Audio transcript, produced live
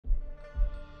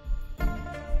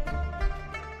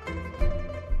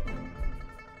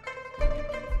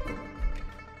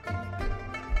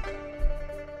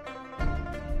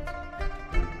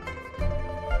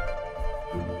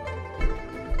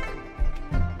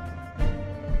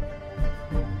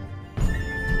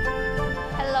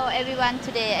everyone,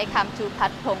 today I come to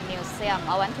Patpong Museum.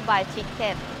 I want to buy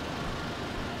ticket.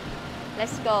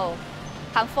 Let's go.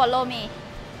 Come follow me.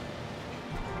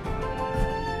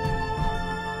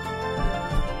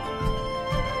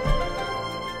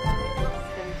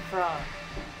 Second floor.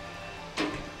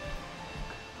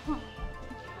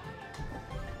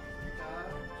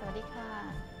 สวัสดีค่ะ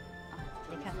สวั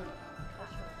สดีค่ะ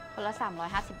คนละ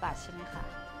350 บาทใช่ไหมคะ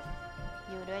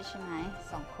อยู่ด้วยใช่ไหม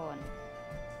2 คน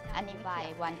อันนี้ buy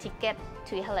one ticket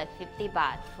 350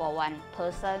 baht for one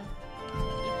person.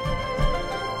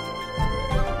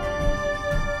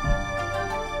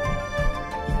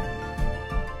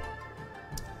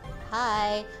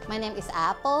 Hi, my name is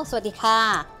Apple. สวัสดีค่ะ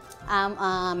I'm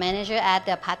a manager at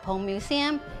the Patpong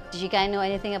Museum. Did you guys know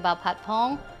anything about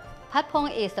Patpong? Patpong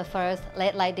is the first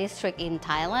red light district in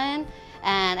Thailand,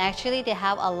 and actually they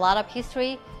have a lot of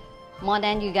history, more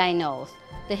than you guys know.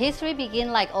 The history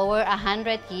begins like over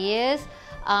 100 years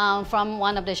from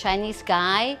one of the Chinese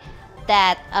guy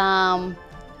that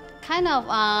kind of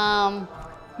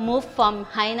moved from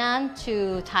Hainan to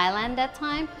Thailand that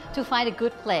time to find a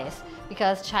good place,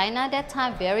 because China that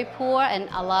time very poor and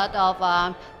a lot of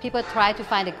people try to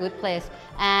find a good place,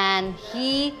 and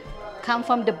he come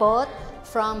from the boat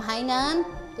from Hainan,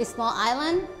 a small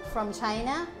island from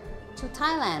China, to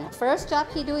Thailand. First job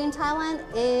he do in Thailand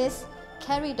is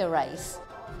carry the rice.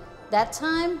 That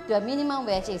time the minimum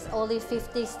wage is only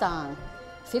 50 stang.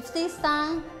 50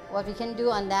 stang, what we can do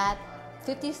on that,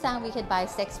 50 stang we can buy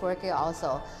sex worker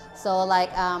also. So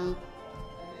like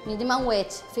minimum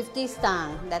wage 50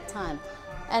 stang that time.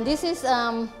 And this is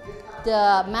the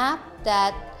map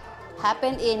that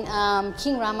happened in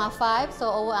King Rama V, so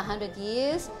over 100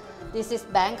 years. This is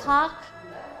Bangkok.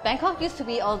 Bangkok used to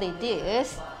be only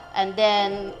this. And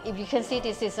then, if you can see,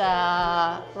 this is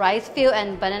a rice field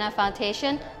and banana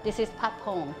plantation. This is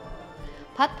Patpong.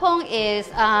 Patpong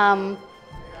is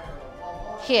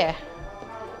here.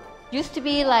 Used to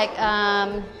be like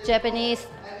Japanese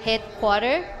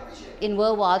headquarters in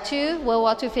World War II. World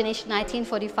War II finished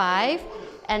 1945.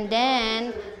 And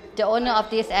then the owner of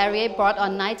this area bought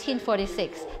on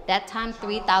 1946. That time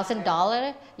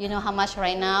 $3,000. You know how much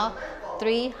right now?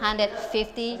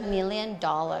 $350 million.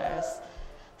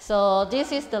 So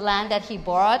this is the land that he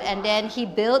bought, and then he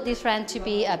built this land to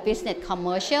be a business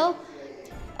commercial.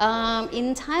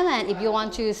 In Thailand, if you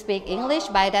want to speak English,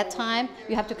 by that time,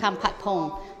 you have to come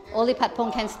Patpong. Only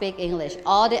Patpong can speak English.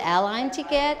 All the airline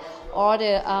ticket, all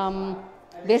the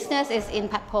business is in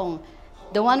Patpong.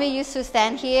 The one we used to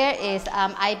stand here is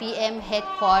IBM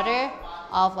headquarters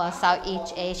of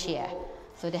Southeast Asia.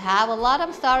 So they have a lot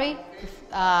of story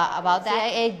about that.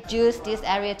 CIA used this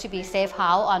area to be safe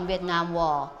house on Vietnam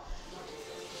War.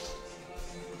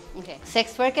 Okay.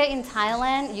 Sex worker in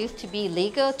Thailand used to be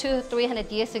legal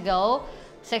 200-300 years ago.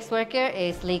 Sex worker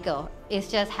is legal. It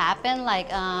just happened like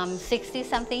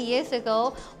 60-something years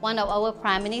ago. One of our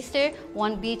prime minister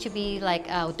wanted to be like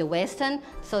the Western,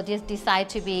 so this decided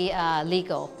to be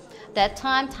legal. That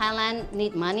time Thailand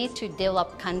need money to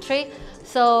develop country,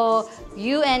 so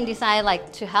UN decided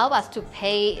like to help us to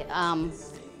pay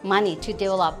money to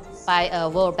develop by a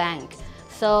World Bank.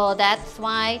 So that's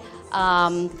why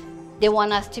they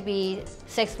want us to be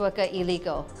sex worker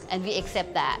illegal, and we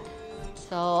accept that.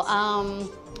 So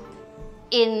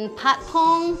in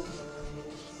Patpong,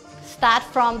 start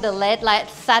from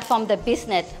the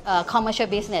business, commercial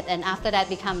business, and after that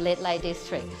become red light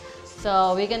district.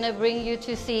 So we're gonna bring you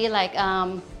to see like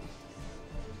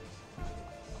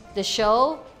the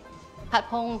show.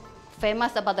 Patpong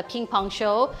famous about the ping pong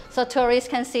show, so tourists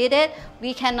can see it.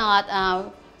 We cannot.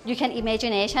 You can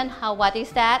imagination what is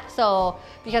that? So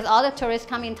because all the tourists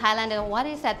come in Thailand, and what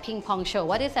is that ping pong show?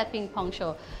 What is that ping pong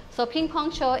show? So ping pong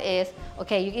show is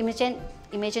okay. You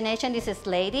imagination. This is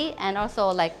lady, and also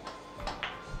like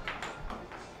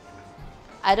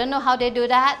I don't know how they do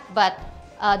that, but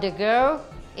the girl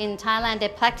in Thailand, they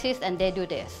practice and they do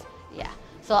this. Yeah.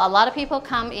 So a lot of people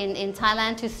come in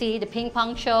Thailand to see the ping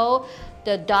pong show,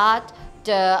 the dot,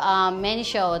 the many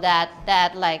show that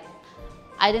like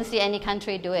I didn't see any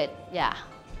country do it. Yeah.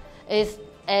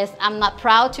 I'm not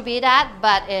proud to be that,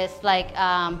 but it's like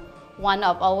one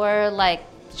of our like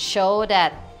show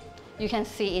that you can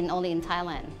see only in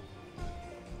Thailand.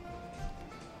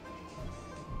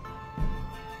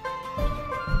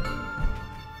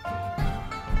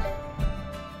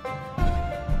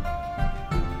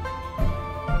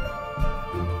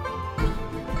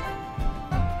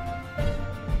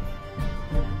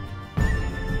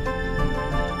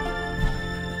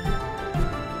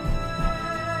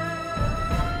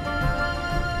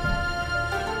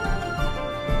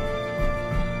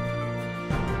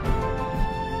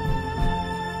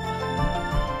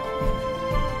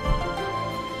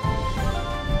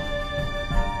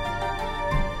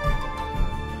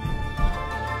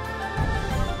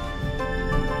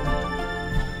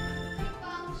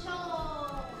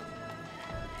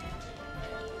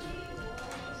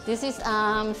 This is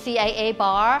CIA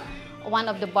bar, one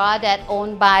of the bar that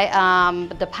owned by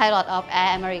the pilot of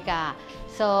Air America.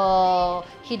 So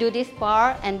he do this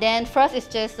bar, and then first it's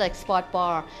just like sport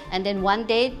bar, and then one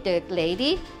day the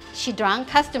lady, she drunk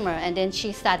customer, and then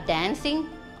she start dancing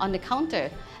on the counter,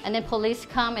 and then police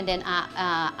come and then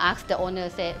ask the owner,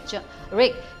 say,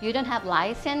 Rick, you don't have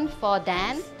license for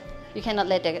dance, you cannot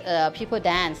let the people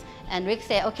dance. And Rick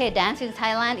said, okay, dance in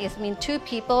Thailand is mean two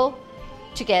people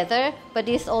together, but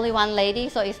this only one lady,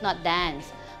 so it's not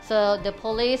dance. So the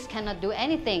police cannot do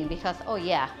anything because, oh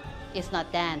yeah, it's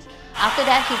not dance. After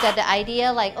that, he got the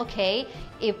idea like, okay,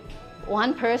 if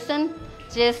one person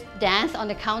just dance on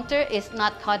the counter, it's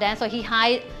not called dance. So he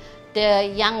hired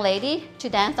the young lady to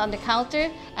dance on the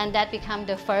counter, and that became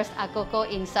the first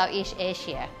agogo in Southeast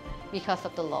Asia because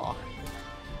of the law.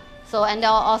 So, and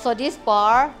also this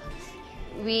bar,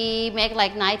 we make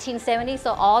like 1970,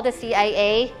 so all the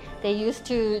CIA, they used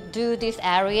to do this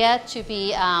area to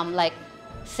be like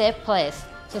safe place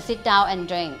to sit down and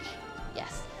drink.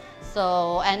 Yes.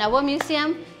 So, and our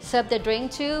museum serve the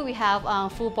drink too. We have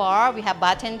full bar, we have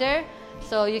bartender,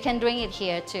 so you can drink it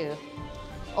here too.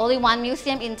 Only one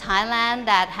museum in Thailand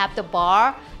that have the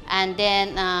bar and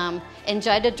then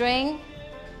enjoy the drink,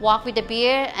 walk with the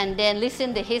beer, and then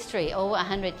listen the history over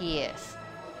 100 years.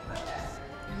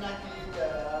 In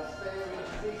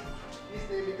 1976, this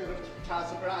David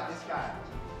Chasubra, this guy,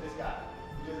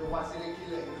 he was the one serial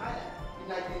killer in Thailand. In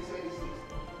 1976,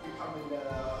 becoming the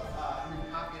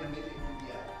half pyramid in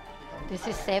India. This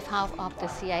is safe house of the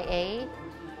CIA.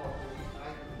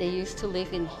 They used to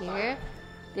live in here.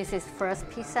 This is first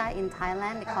pizza in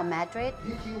Thailand, called Madrid.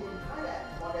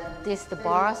 This is the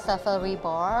bar, Safari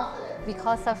Bar. We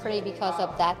call Safari because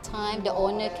of that time the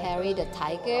owner carried the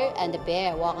tiger and the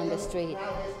bear walk on the street.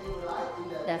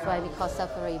 That's why we call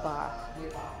Safari Bar.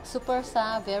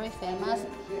 Superstar, very famous,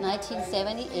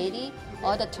 1970, 80.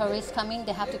 All the tourists coming,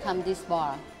 they have to come this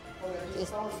bar.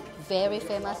 It's very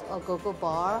famous go-go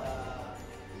bar.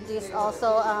 This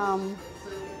also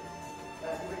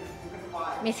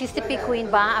Mississippi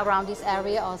Queen Bar around this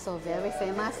area, also very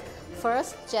famous.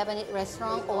 First Japanese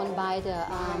restaurant owned by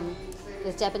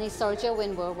the Japanese soldier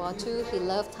when World War II. He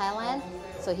loved Thailand,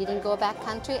 so he didn't go back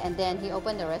country, and then he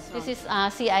opened the restaurant. This is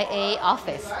CIA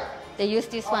office. They use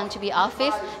this one to be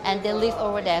office, and they live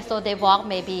over there. So they walk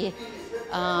maybe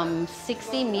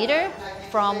 60 meters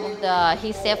from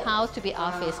his safe house to be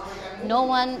office. No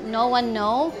one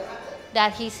know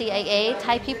that he's CIA.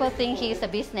 Thai people think he's a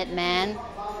businessman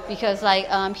because like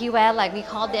he wear like, we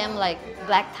call them like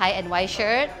black tie and white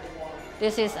shirt.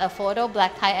 This is a photo,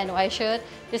 black tie and white shirt.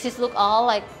 This is look all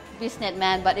like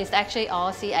businessman, but it's actually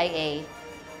all CIA.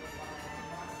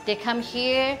 They come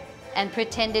here and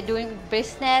pretend they're doing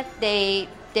business. They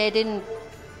didn't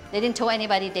tell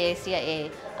anybody they're CIA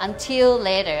until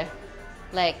later,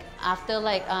 like after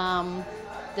like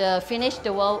the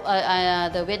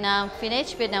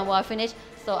Vietnam War finished.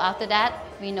 So after that,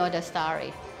 we know the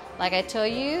story. Like I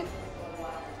told you,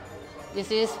 this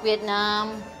is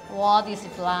Vietnam War, this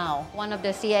is Lao. One of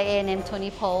the CIA named Tony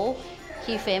Pol,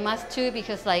 he famous too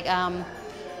because like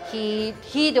he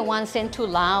the one sent to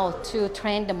Laos to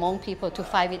train the Hmong people to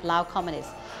fight with Lao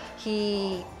communists.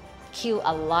 He killed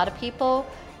a lot of people,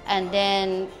 and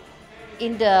then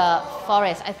in the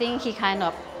forest, I think he kind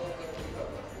of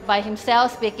by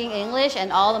himself speaking English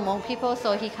and all the Hmong people,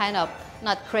 so he kind of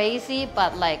not crazy,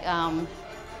 but like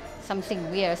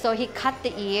something weird. So he cut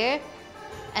the ear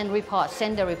and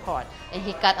send the report, and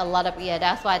he got a lot of ear.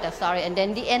 That's why the story. And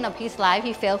then the end of his life,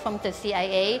 he fell from the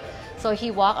CIA. So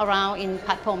he walked around in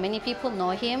Patpong. Many people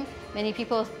know him. Many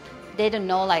people, they don't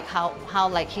know like how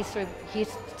like his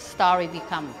story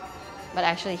become. But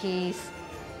actually he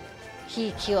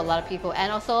killed a lot of people.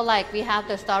 And also like we have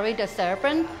the story, The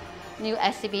Serpent, new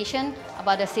exhibition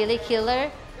about the serial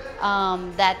killer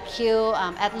that killed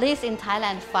at least in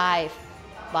Thailand 5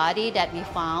 body that we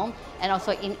found, and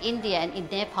also in India and in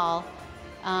Nepal,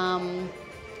 and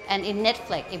in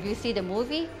Netflix. If you see the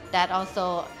movie, that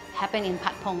also happened in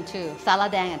Patpong too,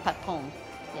 Saladang and Patpong.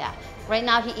 Yeah. Right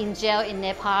now he in jail in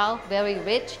Nepal, very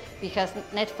rich, because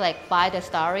Netflix buy the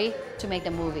story to make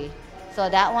the movie. So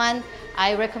that one,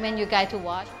 I recommend you guys to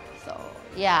watch. So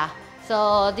yeah.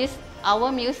 So this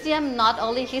our museum, not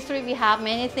only history, we have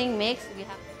many things mixed.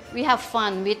 We have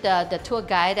fun with the tour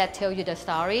guide that tell you the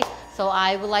story. So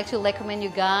I would like to recommend you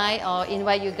guys or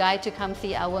invite you guys to come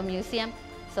see our museum.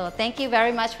 So thank you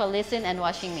very much for listening and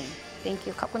watching me. Thank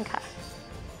you. ขอบคุณค่ะ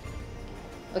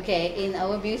Okay, in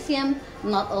our museum,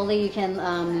 not only you can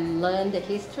learn the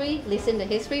history, listen the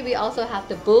history, we also have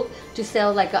the book to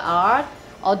sell like art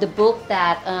or the book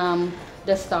that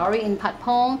the story in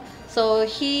Patpong. So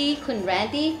Kun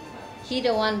Randy, he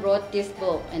the one wrote this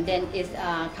book, and then it's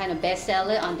kind of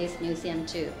bestseller on this museum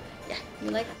too. Yeah,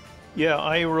 you like it? Yeah,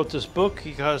 I wrote this book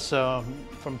because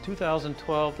from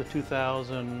 2012 to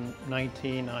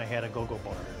 2019, I had a go-go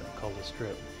bar called The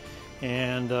Strip.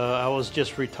 And I was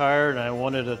just retired, and I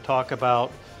wanted to talk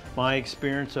about my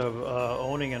experience of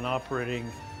owning and operating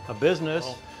a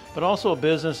business, but also a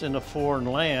business in a foreign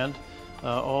land,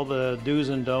 all the do's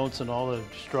and don'ts and all the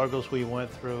struggles we went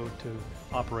through to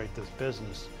operate this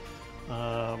business.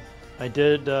 I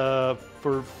did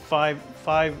for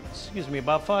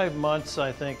about 5 months,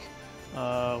 I think.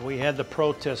 We had the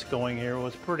protests going here. It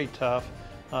was pretty tough.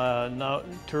 Now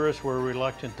tourists were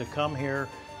reluctant to come here.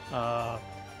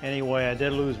 Anyway, I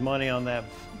did lose money on that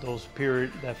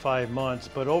 5 months,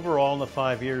 but overall in the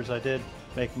 5 years I did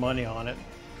make money on it.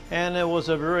 And it was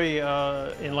a very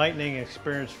enlightening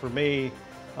experience for me,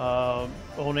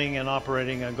 owning and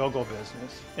operating a go-go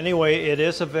business. Anyway, it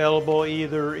is available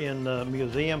either in the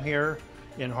museum here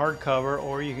in hardcover,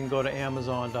 or you can go to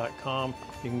Amazon.com.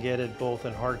 You can get it both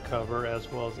in hardcover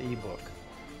as well as ebook.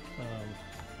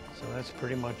 So that's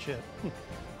pretty much it.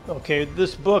 Okay,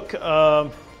 this book,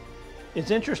 it's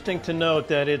interesting to note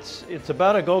that it's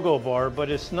about a go-go bar, but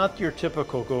it's not your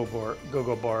typical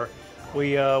go-go bar.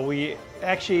 We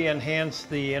actually enhanced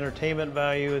the entertainment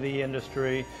value of the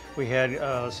industry. We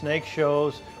had snake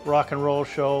shows, rock and roll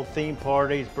show, theme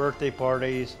parties, birthday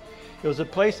parties. It was a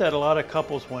place that a lot of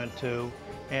couples went to,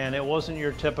 and it wasn't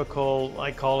your typical,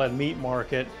 I call it, meat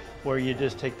market, where you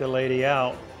just take the lady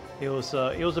out. It was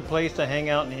a place to hang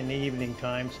out in the evening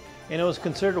times, and it was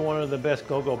considered one of the best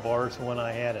go-go bars when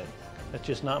I had it. That's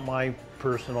just not my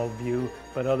personal view,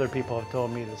 but other people have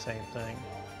told me the same thing.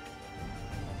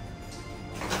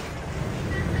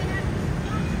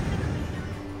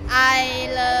 I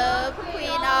love Queen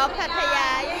of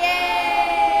Pattaya. Yay!